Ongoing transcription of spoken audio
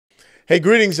Hey,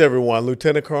 greetings, everyone.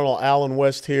 Lieutenant Colonel Alan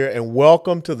West here, and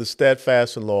welcome to the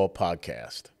Steadfast and Loyal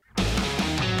podcast.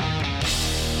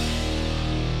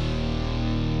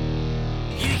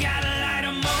 You gotta light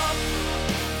 'em up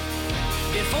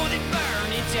before they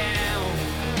burn it down.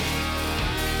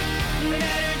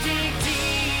 Better dig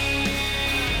deep,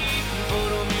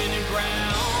 put 'em in the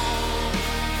ground.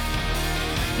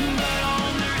 Blood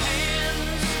on their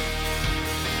hands,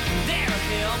 they're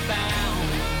hellbound.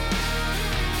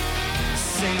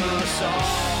 Sing a song.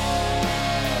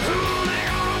 Ooh, they're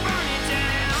gonna burn it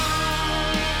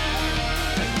down.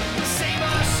 Sing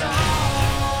a song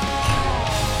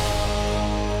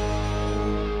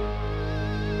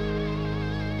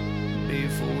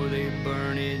before they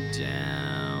burn it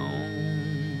down.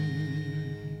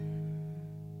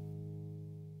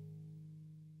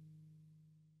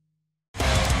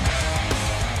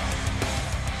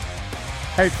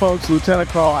 Hey folks, Lieutenant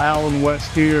Colonel Alan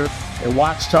West here at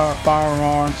Watchtower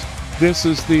Firearms. This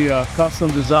is the custom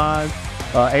design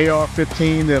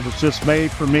AR-15 that was just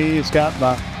made for me. It's got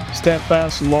my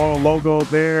Steadfast and Loyal logo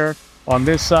there. On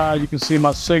this side, you can see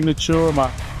my signature,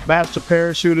 my master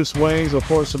parachutist wings, of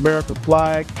course, American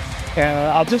flag. And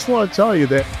I just want to tell you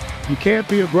that you can't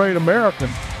be a great American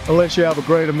unless you have a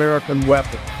great American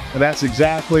weapon. And that's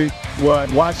exactly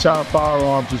what Watchtower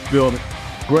Firearms is building.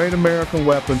 Great American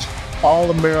weapons, all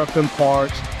American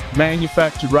parts,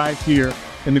 manufactured right here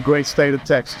in the great state of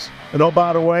Texas. And oh,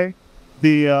 by the way,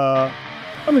 let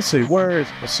me see, where is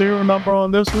the serial number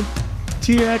on this one?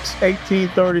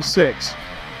 TX1836.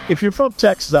 If you're from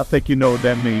Texas, I think you know what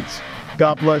that means.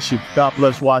 God bless you. God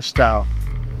bless Watchtower.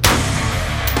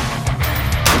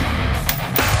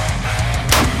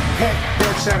 Hit,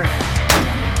 dead center.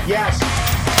 Yes.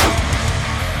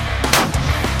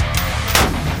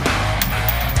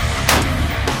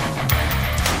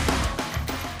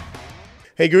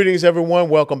 Hey, greetings, everyone.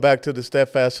 Welcome back to the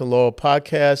Steadfast and Loyal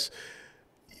podcast.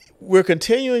 We're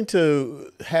continuing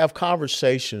to have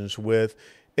conversations with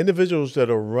individuals that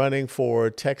are running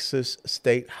for Texas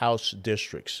State House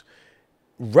districts.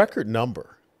 Record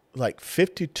number, like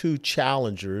 52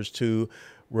 challengers to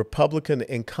Republican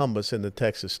incumbents in the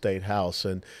Texas State House.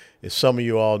 And as some of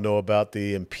you all know about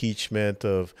the impeachment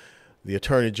of the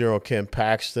Attorney General Ken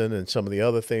Paxton and some of the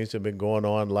other things that have been going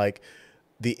on, like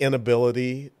the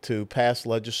inability to pass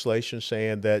legislation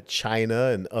saying that China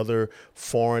and other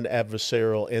foreign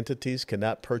adversarial entities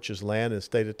cannot purchase land in the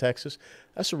state of Texas.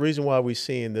 That's the reason why we're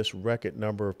seeing this record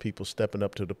number of people stepping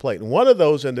up to the plate. And one of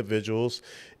those individuals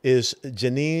is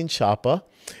Janine Chapa.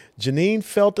 Janine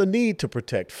felt a need to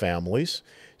protect families.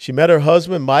 She met her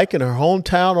husband, Mike, in her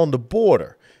hometown on the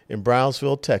border in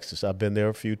Brownsville, Texas. I've been there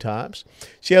a few times.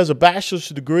 She has a bachelor's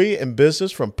degree in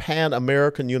business from Pan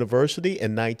American University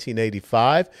in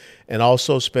 1985 and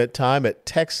also spent time at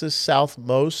Texas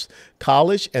Southmost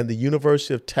College and the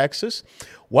University of Texas.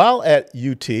 While at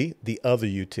UT, the other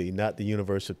UT, not the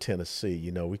University of Tennessee,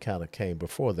 you know, we kind of came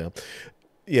before them.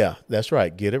 Yeah, that's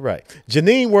right. Get it right.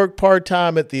 Janine worked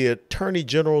part-time at the Attorney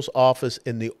General's office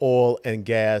in the oil and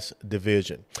gas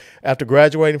division. After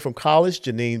graduating from college,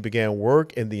 Janine began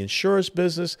work in the insurance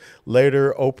business,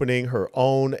 later opening her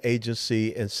own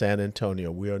agency in San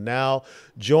Antonio. We are now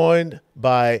joined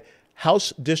by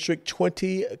House District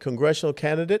 20 congressional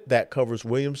candidate that covers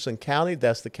Williamson County.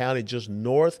 That's the county just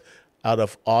north out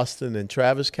of Austin and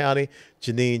Travis County,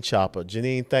 Janine Chapa.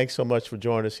 Janine, thanks so much for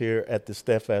joining us here at the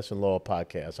Steadfast and Loyal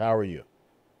podcast. How are you?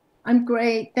 I'm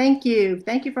great. Thank you.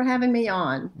 Thank you for having me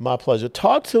on. My pleasure.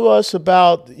 Talk to us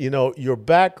about, your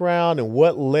background and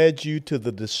what led you to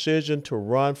the decision to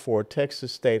run for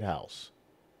Texas State House.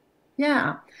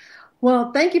 Yeah.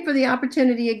 Well, thank you for the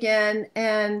opportunity again.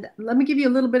 And let me give you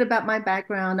a little bit about my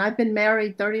background. I've been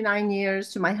married 39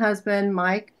 years to my husband,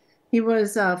 Mike. He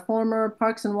was a former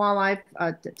Parks and Wildlife,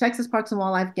 Texas Parks and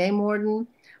Wildlife game warden.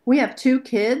 We have two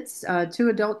kids, two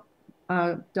adult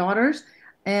daughters.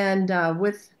 And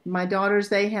with my daughters,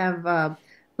 they have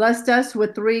blessed us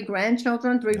with three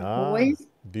grandchildren, three boys.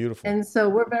 Beautiful. And so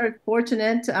we're very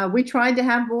fortunate. We tried to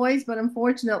have boys, but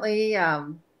unfortunately, I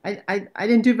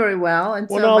didn't do very well. And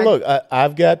well, no, look,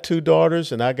 I've got two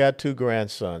daughters and I got two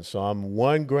grandsons. So I'm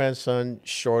one grandson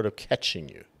short of catching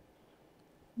you.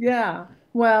 Yeah.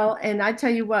 Well, and I tell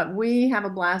you what, we have a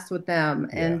blast with them.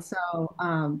 Yeah. And so,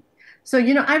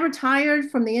 I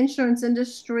retired from the insurance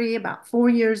industry about 4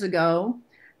 years ago,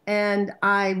 and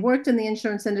I worked in the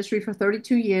insurance industry for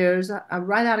 32 years,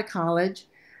 right out of college.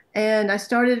 And I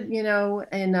started, in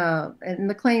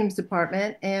the claims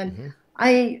department, and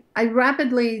I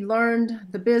rapidly learned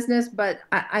the business, but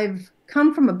I've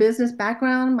come from a business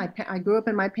background. I grew up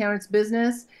in my parents'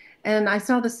 business. And I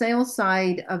saw the sales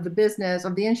side of the business,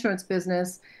 of the insurance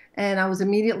business. and I was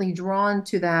immediately drawn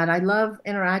to that. I love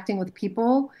interacting with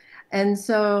people. And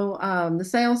so the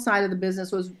sales side of the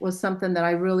business was something that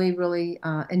I really, really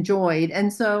enjoyed.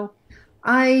 And so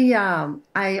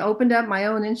I opened up my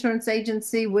own insurance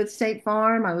agency with State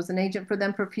Farm. I was an agent for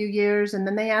them for a few years, and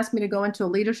then they asked me to go into a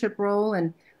leadership role,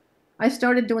 and I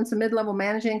started doing some mid-level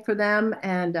managing for them.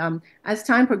 And as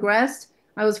time progressed,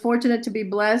 I was fortunate to be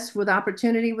blessed with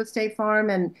opportunity with State Farm.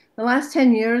 And the last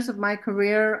 10 years of my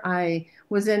career, I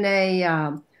was in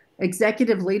a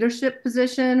executive leadership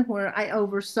position where I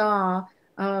oversaw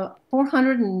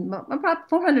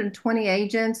 420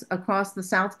 agents across the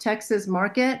South Texas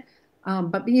market.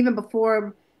 But even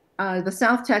before the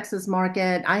South Texas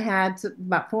market, I had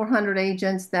about 400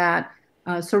 agents that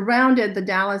surrounded the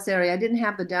Dallas area. I didn't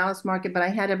have the Dallas market, but I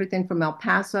had everything from El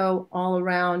Paso all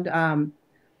around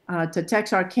to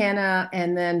Texarkana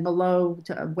and then below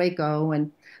to Waco.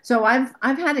 And so I've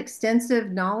had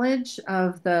extensive knowledge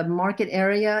of the market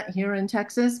area here in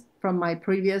Texas from my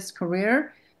previous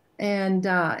career. And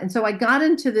so I got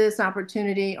into this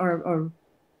opportunity or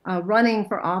running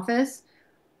for office.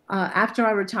 After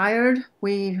I retired,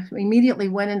 we immediately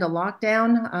went into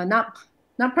lockdown.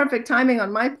 Not perfect timing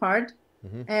on my part,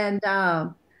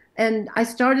 Mm-hmm. and I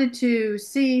started to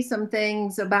see some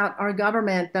things about our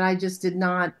government that I just did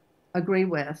not agree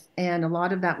with, and a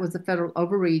lot of that was the federal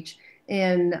overreach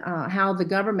in how the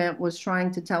government was trying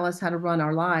to tell us how to run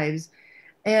our lives,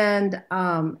 and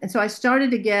so I started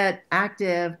to get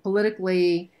active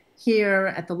politically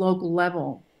here at the local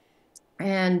level.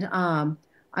 And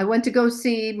I went to go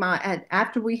see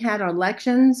after we had our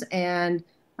elections, and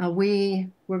we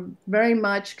were very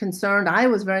much concerned. I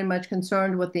was very much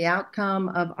concerned with the outcome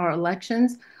of our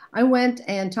elections. I went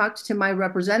and talked to my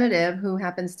representative, who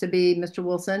happens to be Mr.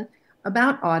 Wilson,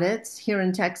 about audits here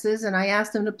in Texas, and I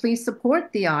asked him to please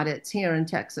support the audits here in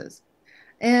Texas.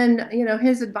 And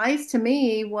his advice to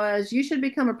me was, you should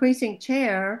become a precinct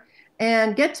chair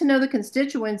and get to know the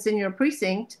constituents in your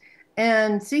precinct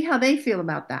and see how they feel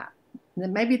about that.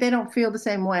 Maybe they don't feel the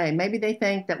same way. Maybe they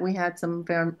think that we had some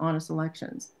fair and honest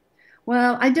elections.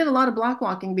 Well, I did a lot of block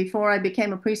walking before I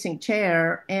became a precinct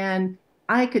chair, and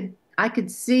I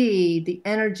could see the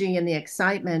energy and the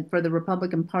excitement for the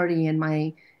Republican Party in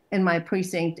my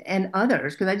precinct and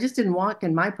others, because I just didn't walk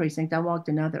in my precinct, I walked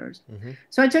in others. Mm-hmm.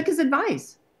 So I took his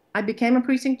advice. I became a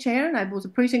precinct chair, and I was a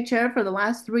precinct chair for the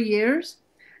last 3 years.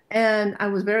 And I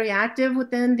was very active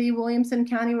within the Williamson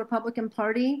County Republican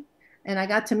Party. And I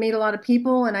got to meet a lot of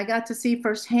people, and I got to see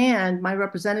firsthand my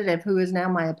representative, who is now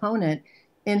my opponent,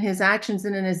 in his actions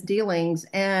and in his dealings.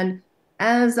 And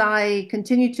as I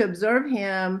continued to observe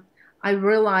him, I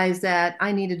realized that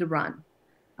I needed to run.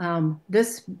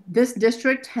 This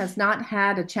district has not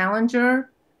had a challenger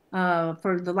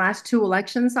for the last two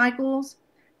election cycles.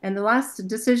 And the last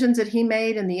decisions that he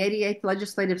made in the 88th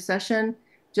legislative session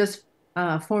just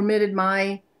formatted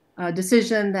my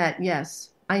decision that, yes,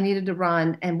 I needed to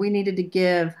run, and we needed to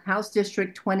give House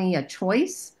District 20 a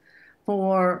choice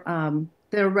for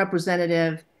their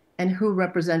representative and who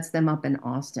represents them up in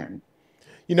Austin.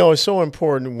 It's so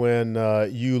important when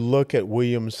you look at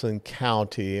Williamson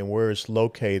County and where it's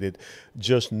located,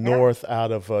 just north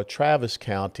out of Travis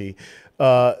County.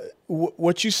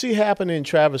 What you see happening in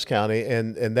Travis County,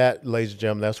 and that, ladies and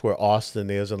gentlemen, that's where Austin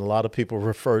is, and a lot of people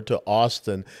refer to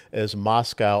Austin as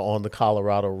Moscow on the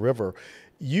Colorado River.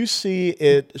 You see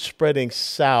it spreading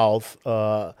south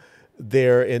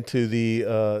there into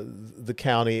the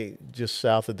county just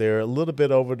south of there, a little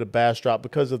bit over the Bastrop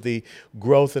because of the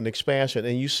growth and expansion.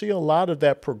 And you see a lot of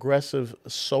that progressive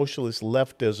socialist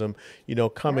leftism,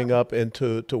 coming up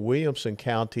into Williamson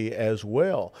County as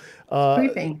well.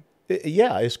 Creeping.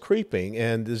 Yeah, it's creeping.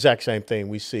 And the exact same thing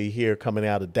we see here coming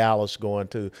out of Dallas going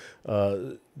to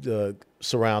the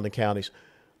surrounding counties.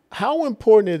 How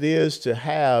important it is to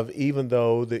have, even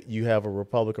though that you have a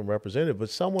Republican representative, but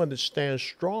someone that stands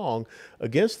strong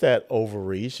against that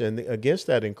overreach and against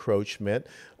that encroachment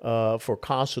for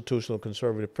constitutional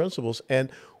conservative principles. And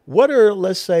what are,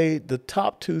 let's say, the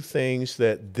top two things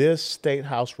that this state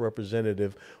House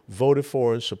representative voted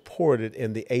for and supported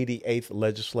in the 88th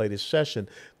legislative session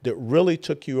that really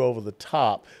took you over the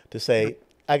top to say,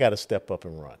 I got to step up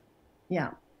and run?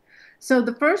 Yeah. So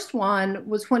the first one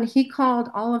was when he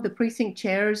called all of the precinct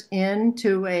chairs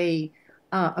into a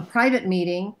private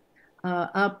meeting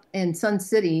up in Sun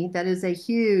City. That is a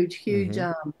huge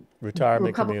Retirement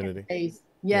Republican community. base.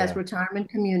 Yes, Yeah. retirement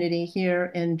community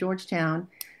here in Georgetown.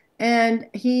 And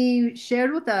he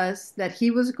shared with us that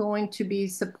he was going to be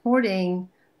supporting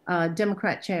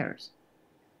Democrat chairs.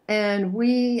 And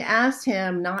we asked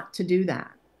him not to do that.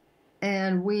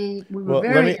 and we were Well,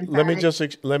 let very me let me emphatic.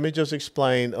 just let me just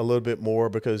explain a little bit more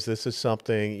because this is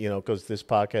something, because this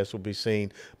podcast will be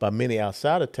seen by many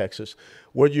outside of Texas.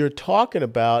 What you're talking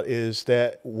about is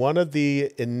that one of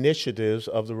the initiatives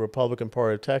of the Republican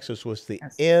Party of Texas was to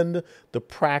Yes, end the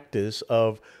practice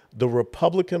of the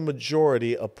Republican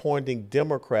majority appointing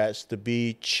Democrats to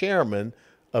be chairman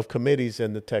of committees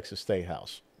in the Texas State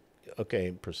House.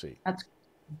 Okay, proceed. that's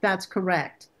that's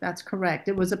correct. That's correct.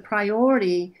 It was a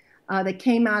priority that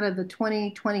came out of the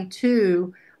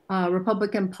 2022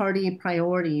 Republican Party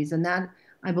priorities, and that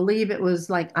I believe it was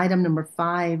like item number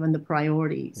 5 on the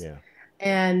priorities. Yeah.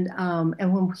 And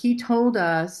when he told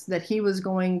us that he was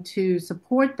going to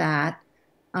support that,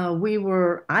 I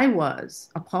was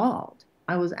appalled.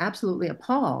 I was absolutely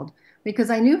appalled because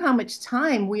I knew how much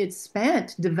time we had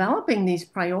spent developing these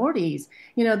priorities.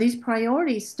 These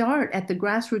priorities start at the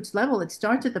grassroots level. It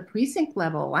starts at the precinct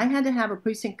level. I had to have a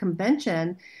precinct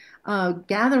convention,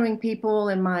 gathering people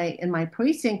in my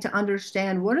precinct to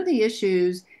understand what are the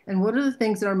issues and what are the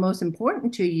things that are most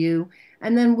important to you.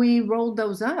 And then we rolled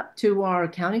those up to our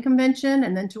county convention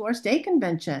and then to our state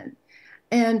convention.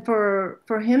 And for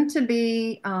him to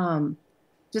be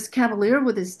just cavalier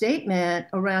with his statement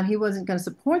around he wasn't going to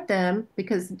support them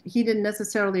because he didn't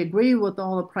necessarily agree with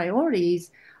all the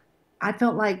priorities, I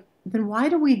felt like, then why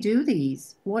do we do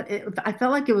these? I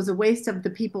felt like it was a waste of the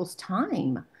people's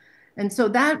time. And so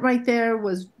that right there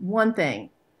was one thing.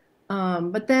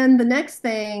 But then the next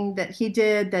thing that he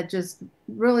did that just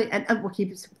really, well,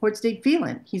 he supports Dave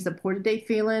Phelan. He supported Dave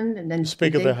Phelan, and then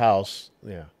Speaker of the House.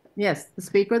 Yeah. yes, the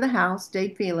Speaker of the House,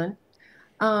 Dave Phelan.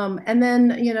 And then,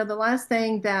 the last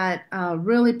thing that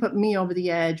really put me over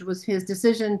the edge was his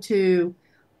decision to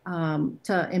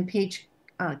impeach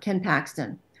Ken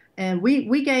Paxton. And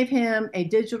we gave him a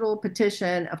digital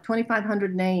petition of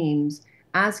 2,500 names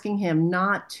asking him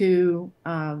not to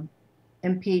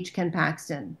impeach Ken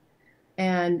Paxton.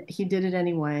 And he did it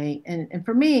anyway. And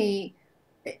for me,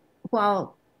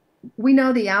 while we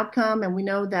know the outcome and we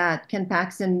know that Ken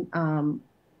Paxton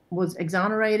was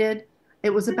exonerated, it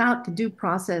was about the due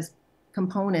process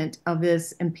component of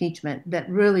this impeachment that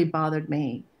really bothered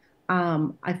me.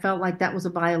 I felt like that was a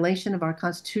violation of our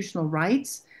constitutional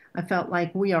rights. I felt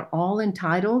like we are all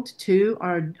entitled to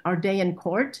our day in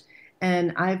court.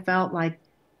 And I felt like,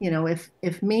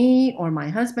 if me or my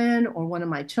husband or one of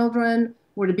my children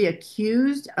were to be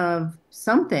accused of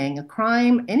something, a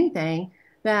crime, anything,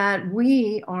 that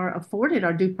we are afforded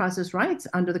our due process rights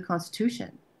under the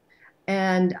Constitution.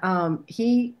 And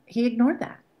he ignored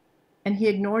that. And he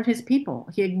ignored his people.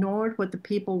 He ignored what the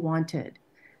people wanted.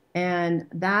 And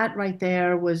that right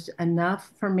there was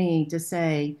enough for me to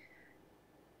say,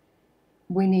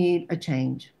 we need a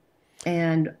change.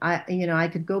 And I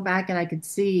could go back and I could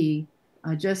see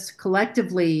just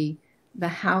collectively the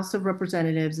House of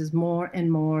Representatives is more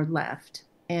and more left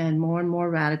and more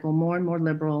radical, more and more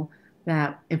liberal,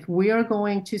 that if we are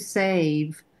going to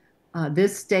save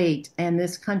this state and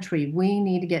this country, we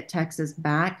need to get Texas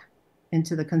back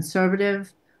into the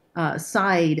conservative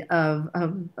side of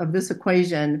this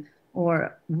equation,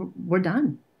 or we're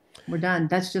done. We're done.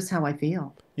 That's just how I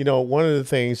feel. One of the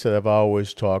things that I've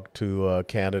always talked to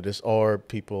candidates or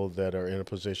people that are in a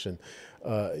position,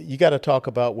 you got to talk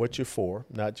about what you're for,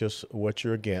 not just what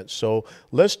you're against. So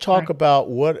let's talk Right. about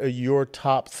what are your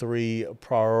top 3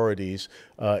 priorities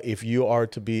if you are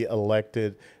to be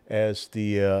elected as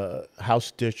the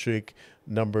House District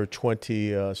number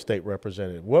 20 state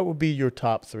representative. What would be your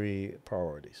top 3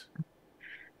 priorities?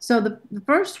 So the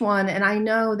first one, and I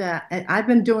know that I've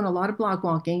been doing a lot of blog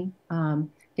walking,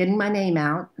 getting my name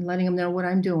out and letting them know what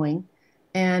I'm doing.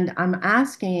 And I'm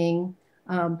asking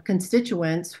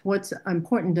constituents what's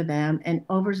important to them. And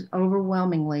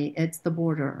overwhelmingly, it's the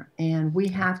border. And we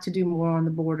have to do more on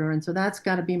the border. And so that's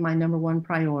got to be my number 1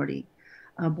 priority,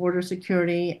 border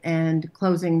security and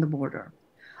closing the border.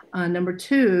 Number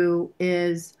 2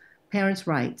 is parents'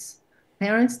 rights.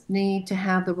 Parents need to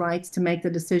have the rights to make the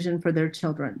decision for their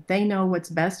children. They know what's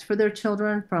best for their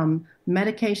children, from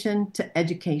medication to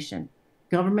education.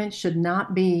 Government should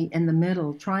not be in the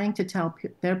middle trying to tell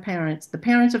their parents, the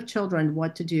parents of children,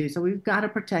 what to do. So we've got to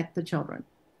protect the children.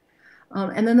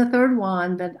 And then the third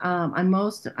one that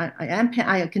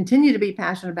I continue to be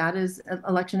passionate about is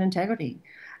election integrity.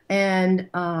 And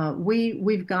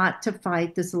we've got to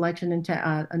fight this election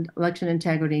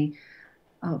integrity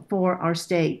for our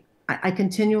state. I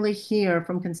continually hear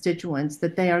from constituents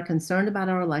that they are concerned about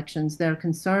our elections. They're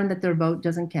concerned that their vote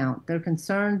doesn't count. They're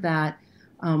concerned that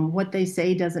what they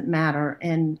say doesn't matter.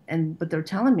 And what they're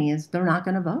telling me is they're not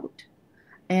going to vote.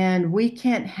 And we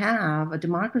can't have a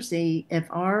democracy if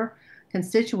our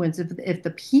constituents, if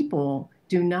the people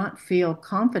do not feel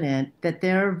confident that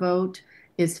their vote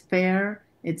is fair,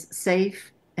 it's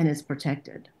safe, and it's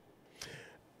protected.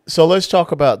 So let's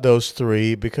talk about those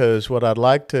three, because what I'd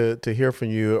like to hear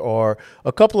from you are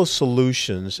a couple of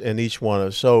solutions in each one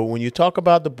of. So when you talk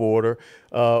about the border,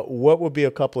 what would be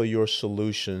a couple of your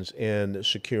solutions in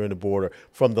securing the border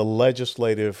from the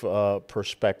legislative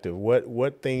perspective?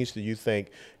 What things do you think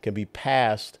can be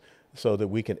passed so that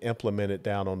we can implement it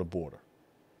down on the border?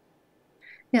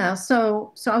 Yeah,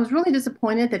 so I was really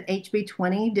disappointed that HB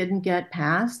 20 didn't get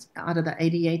passed out of the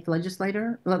 88th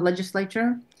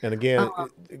legislature. And again,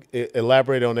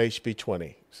 elaborate on HB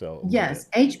 20. So a little bit. Yes,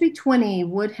 HB 20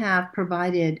 would have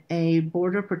provided a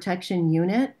border protection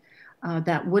unit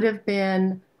that would have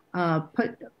been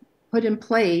put in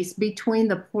place between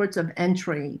the ports of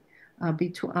entry,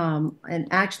 and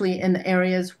actually in the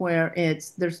areas where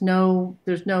there's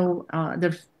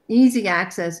easy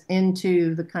access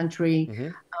into the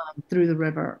country through the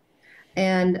river.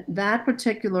 And that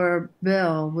particular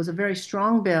bill was a very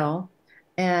strong bill,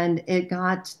 and it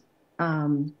got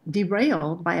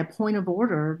derailed by a point of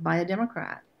order by a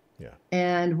Democrat. Yeah.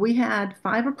 And we had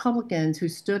 5 Republicans who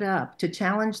stood up to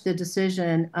challenge the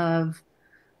decision of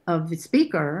the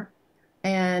speaker,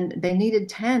 and they needed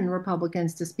 10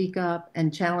 Republicans to speak up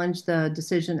and challenge the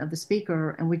decision of the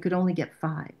speaker, and we could only get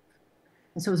 5.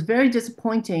 And so it was very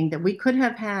disappointing that we could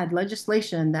have had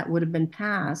legislation that would have been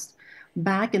passed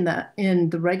back in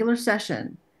the regular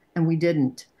session, and we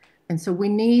didn't. And so we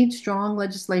need strong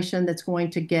legislation that's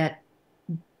going to get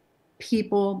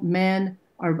people, men,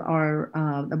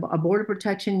 a border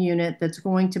protection unit that's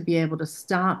going to be able to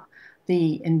stop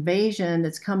the invasion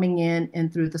that's coming in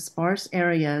and through the sparse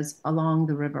areas along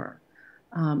the river.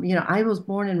 I was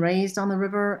born and raised on the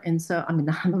river, and so I mean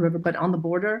not on the river, but on the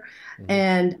border,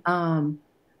 and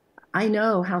I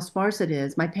know how sparse it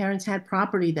is. My parents had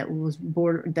property that was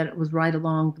right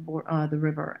along the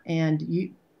river,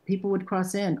 and people would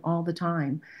cross in all the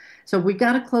time. So we've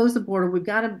got to close the border. We've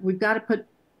got to put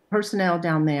personnel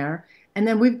down there, and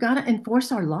then we've got to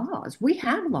enforce our laws. We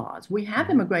have laws. We have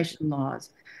immigration laws,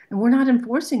 and we're not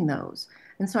enforcing those.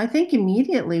 And so I think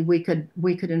immediately we could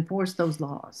enforce those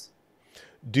laws.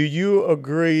 Do you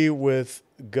agree with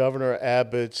Governor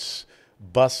Abbott's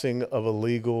busing of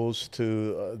illegals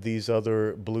to these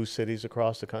other blue cities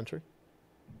across the country?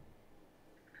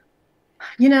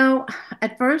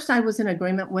 At first I was in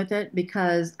agreement with it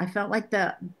because I felt like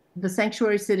the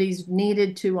sanctuary cities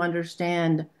needed to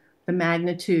understand the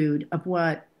magnitude of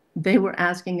what they were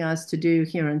asking us to do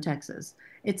here in Texas.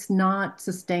 It's not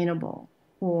sustainable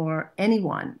for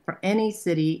anyone, for any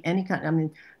city, any kind. I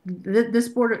mean, this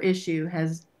border issue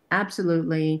has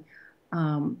absolutely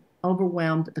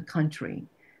overwhelmed the country.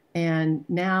 And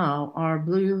now our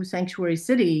blue sanctuary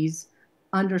cities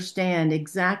understand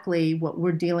exactly what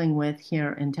we're dealing with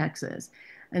here in Texas.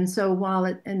 And so while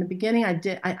in the beginning I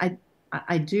did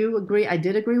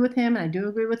agree with him, and I do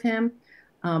agree with him,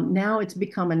 now it's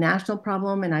become a national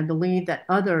problem, and I believe that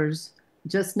others,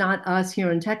 just not us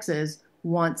here in Texas,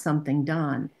 want something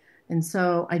done. And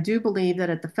so I do believe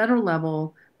that at the federal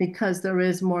level, because there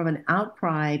is more of an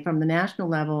outcry from the national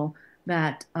level,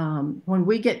 that when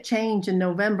we get change in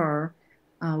November,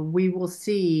 we will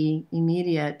see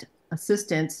immediate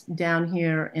assistance down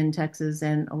here in Texas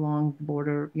and along the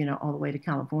border, all the way to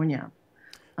California.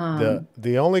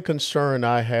 The only concern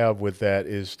I have with that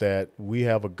is that we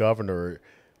have a governor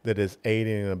that is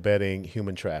aiding and abetting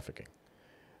human trafficking.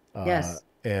 Yes.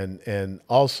 And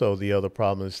also the other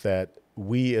problem is that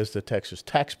we as the Texas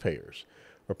taxpayers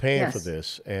are paying for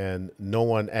this, and no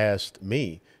one asked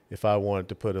me if I wanted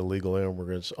to put illegal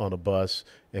immigrants on a bus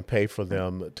and pay for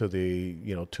them to the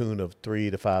tune of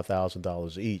 $3,000 to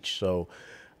 $5,000 each. So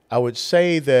I would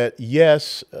say that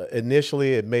yes,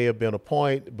 initially it may have been a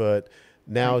point, but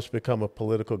now it's become a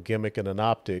political gimmick and an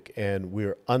optic, and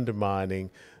we're undermining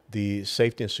the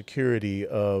safety and security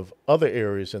of other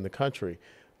areas in the country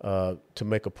to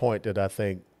make a point that I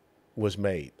think was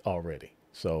made already.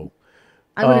 So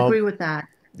I would agree with that.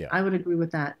 Yeah. I would agree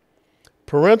with that.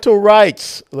 Parental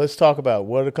rights. Let's talk about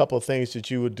what are a couple of things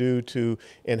that you would do to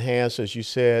enhance, as you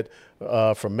said,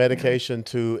 from medication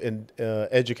to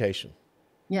education.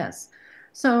 Yes.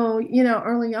 So,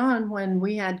 early on when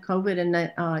we had COVID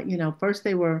and, first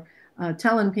they were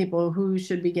telling people who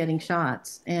should be getting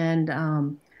shots. And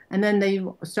then they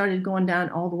started going down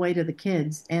all the way to the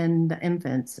kids and the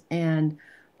infants. And,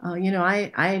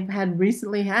 I had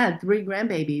recently had 3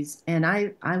 grandbabies, and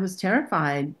I was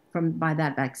terrified by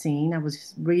that vaccine. I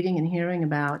was reading and hearing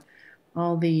about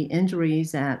all the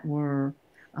injuries that were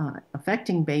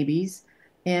affecting babies.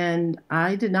 And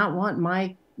I did not want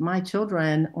my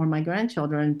children or my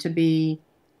grandchildren to be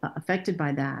affected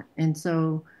by that. And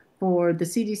so for the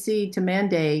CDC to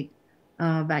mandate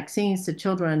vaccines to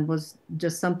children was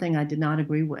just something I did not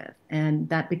agree with. And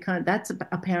that's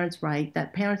a parent's right,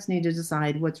 that parents need to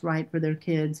decide what's right for their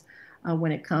kids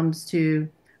when it comes to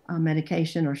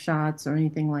medication or shots or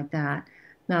anything like that.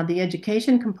 Now, the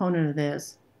education component of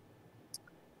this,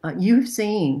 you've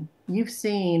seen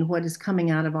what is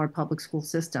coming out of our public school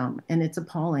system, and it's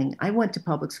appalling. I went to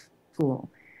public school,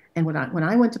 and when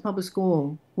I went to public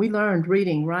school, we learned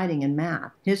reading, writing, and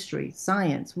math, history,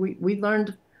 science. We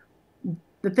learned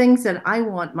the things that I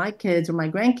want my kids or my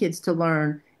grandkids to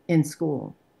learn in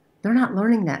school. They're not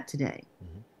learning that today.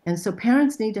 And so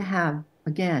parents need to have,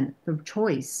 again, the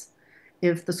choice.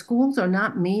 If the schools are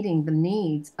not meeting the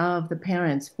needs of the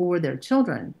parents for their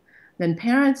children, then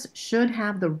parents should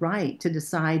have the right to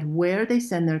decide where they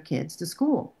send their kids to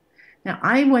school. Now,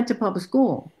 I went to public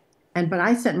school, but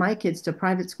I sent my kids to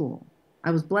private school.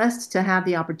 I was blessed to have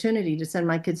the opportunity to send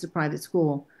my kids to private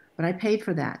school, but I paid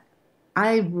for that.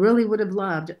 I really would have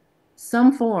loved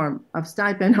some form of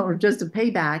stipend or just a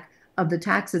payback of the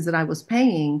taxes that I was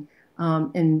paying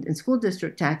in school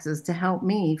district taxes to help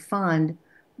me fund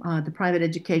the private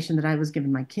education that I was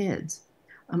giving my kids.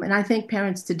 And I think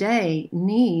parents today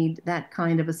need that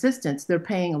kind of assistance. They're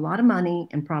paying a lot of money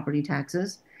in property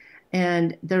taxes,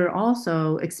 and they're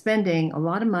also expending a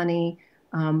lot of money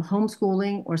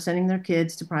homeschooling or sending their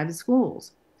kids to private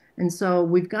schools. And so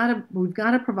we've got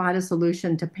to provide a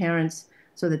solution to parents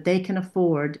so that they can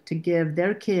afford to give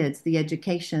their kids the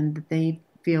education that they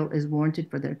feel is warranted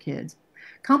for their kids.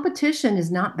 Competition is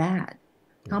not bad.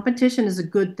 Competition is a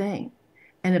good thing.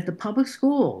 And if the public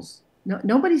schools,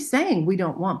 nobody's saying we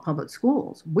don't want public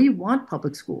schools. We want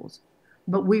public schools,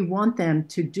 but we want them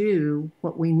to do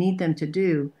what we need them to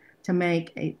do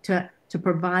to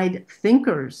provide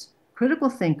thinkers, critical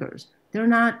thinkers. They're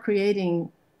not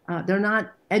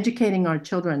educating our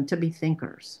children to be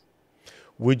thinkers.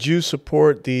 Would you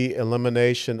support the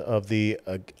elimination of the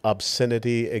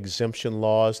obscenity exemption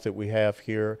laws that we have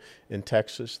here in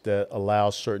Texas that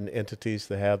allow certain entities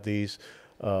to have these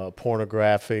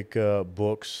pornographic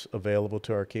books available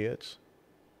to our kids?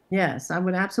 Yes, I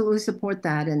would absolutely support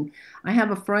that. And I have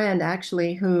a friend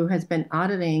actually who has been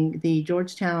auditing the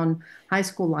Georgetown high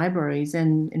school libraries.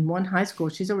 And in one high school,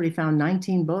 she's already found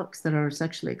 19 books that are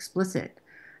sexually explicit.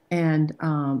 And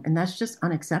that's just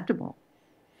unacceptable.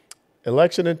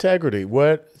 Election integrity.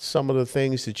 What some of the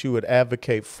things that you would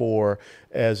advocate for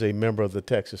as a member of the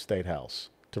Texas State House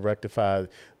to rectify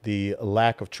the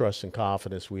lack of trust and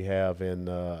confidence we have in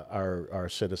our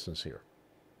citizens here?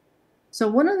 So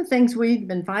one of the things we've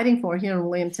been fighting for here in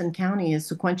Williamson County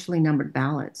is sequentially numbered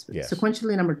ballots, Yes.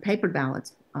 sequentially numbered paper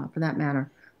ballots, for that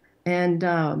matter.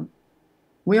 And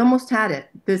we almost had it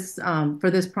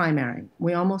for this primary.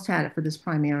 We almost had it for this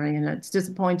primary, and it's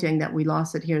disappointing that we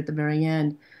lost it here at the very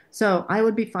end. So I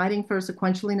would be fighting for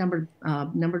sequentially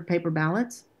numbered paper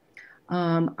ballots.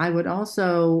 I would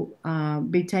also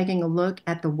be taking a look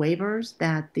at the waivers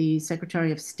that the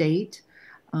Secretary of State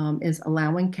is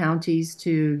allowing counties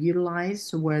to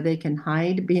utilize, where they can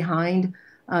hide behind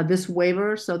this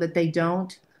waiver so that they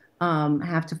don't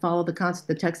have to follow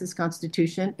the Texas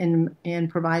Constitution in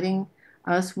providing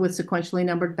us with sequentially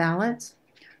numbered ballots.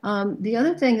 The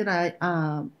other thing that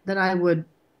I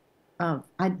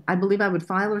believe I would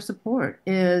file or support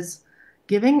is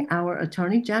giving our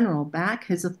Attorney General back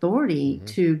his authority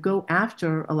to go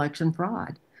after election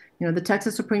fraud. You know, the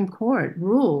Texas Supreme Court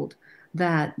ruled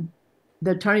that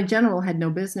the Attorney General had no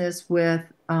business with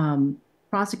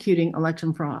prosecuting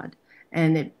election fraud,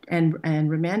 and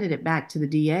remanded it back to the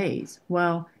DAs.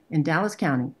 Well, in Dallas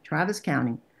County, Travis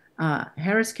County,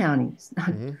 Harris County,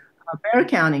 Bexar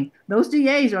County, those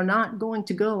DAs are not going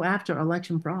to go after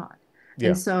election fraud. Yeah.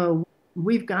 And so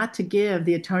we've got to give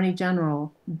the Attorney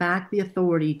General back the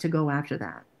authority to go after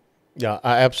that. Yeah,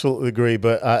 I absolutely agree.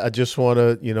 But I just want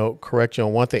to, correct you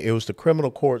on one thing. It was the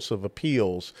criminal courts of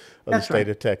appeals of That's the state right.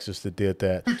 of Texas that did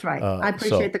that. That's right. I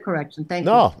appreciate the correction. Thank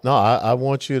you. No, I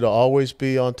want you to always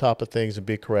be on top of things and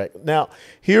be correct. Now,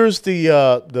 here's the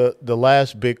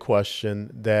last big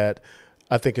question that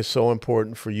I think is so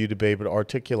important for you to be able to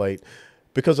articulate,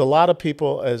 because a lot of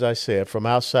people, as I said, from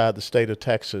outside the state of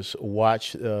Texas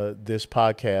watch this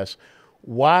podcast.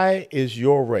 Why is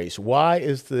your race? Why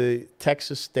is the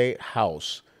Texas State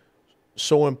House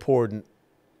so important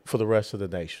for the rest of the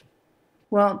nation?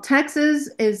 Well,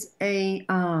 Texas is a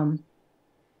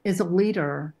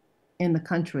leader in the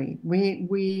country.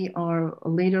 We are a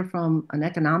leader from an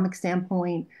economic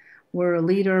standpoint. We're a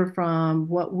leader from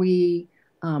what we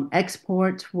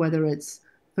export, whether it's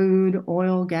food,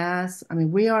 oil, gas. I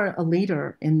mean, we are a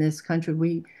leader in this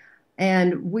country.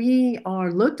 And we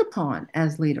are looked upon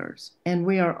as leaders, and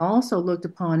we are also looked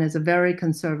upon as a very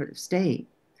conservative state.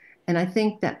 And I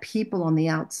think that people on the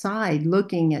outside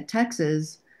looking at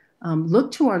Texas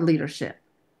look to our leadership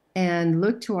and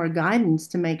look to our guidance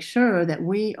to make sure that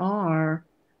we are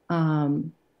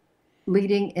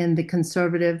leading in the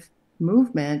conservative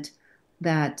movement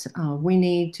that we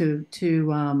need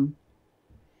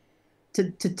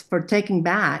for taking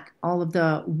back all of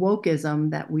the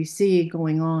wokeism that we see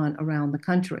going on around the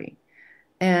country.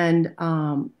 And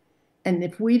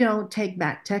if we don't take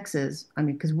back Texas, I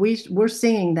mean, because we're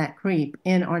seeing that creep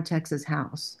in our Texas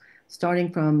House, starting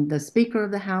from the Speaker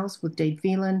of the House with Dave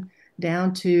Phelan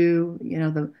down to,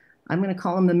 I'm going to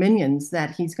call them the minions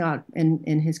that he's got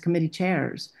in his committee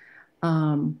chairs.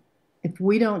 If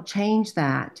we don't change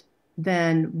that,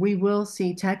 then we will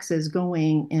see Texas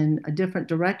going in a different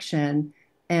direction.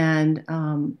 And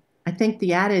I think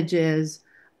the adage is,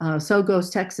 so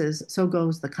goes Texas, so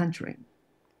goes the country.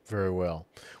 Very well.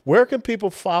 Where can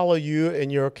people follow you in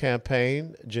your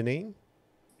campaign, Janine?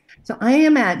 So I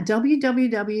am at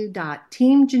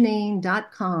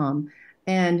www.teamjanine.com,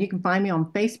 and you can find me on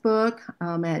Facebook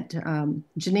at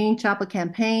Janine Chapa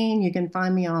Campaign. You can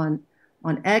find me on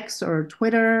X or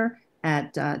Twitter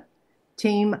at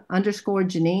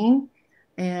team_Janine.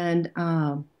 And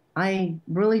I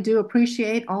really do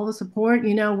appreciate all the support.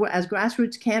 As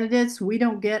grassroots candidates, we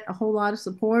don't get a whole lot of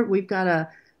support. We've got to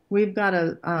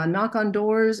knock on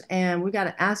doors, and we've got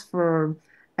to ask for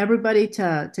everybody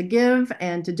to give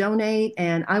and to donate.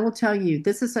 And I will tell you,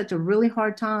 this is such a really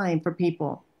hard time for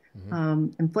people.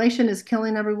 Inflation is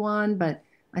killing everyone, but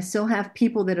I still have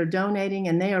people that are donating,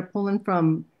 and they are pulling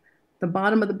from the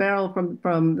bottom of the barrel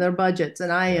from their budgets.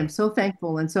 And I am so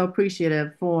thankful and so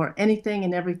appreciative for anything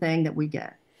and everything that we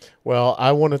get. Well,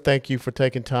 I want to thank you for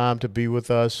taking time to be with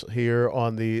us here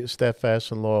on the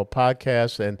Steadfast and Loyal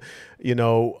podcast. And,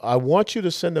 I want you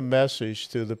to send a message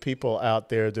to the people out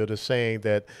there that are saying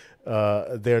that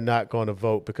they're not going to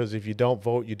vote, because if you don't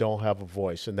vote, you don't have a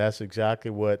voice. And that's exactly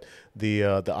what the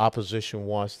opposition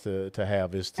wants to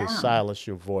have, is to silence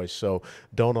your voice. So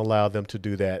don't allow them to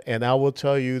do that. And I will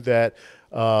tell you that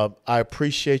I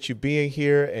appreciate you being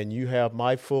here, and you have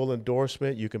my full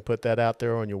endorsement. You can put that out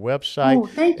there on your website. Oh,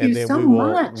 thank you so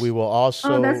much. We will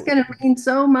also. Oh, that's going to mean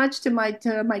so much to my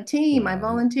team, my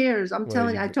volunteers. I'm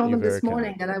telling you, I told them this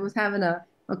morning that I was having a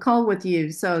call with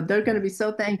you, so they're going to be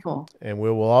so thankful. And we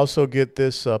will also get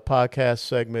this podcast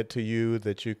segment to you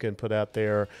that you can put out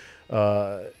there,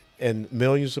 and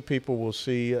millions of people will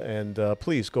see. And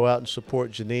please go out and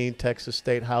support Janine, Texas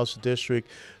State House District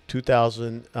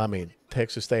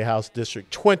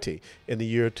 20 in the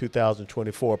year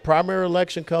 2024. Primary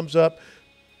election comes up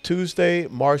Tuesday,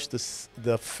 March the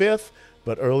 5th,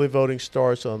 but early voting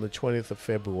starts on the 20th of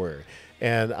February.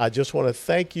 And I just want to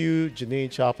thank you, Janine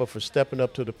Chapa, for stepping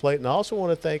up to the plate. And I also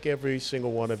want to thank every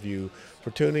single one of you for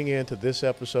tuning in to this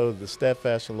episode of the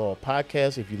Steadfast and Loyal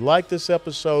podcast. If you like this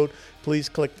episode, please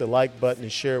click the like button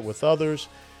and share it with others.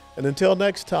 And until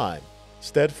next time,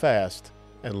 steadfast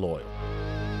and loyal.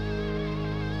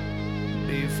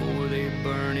 Before they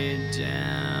burn it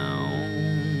down.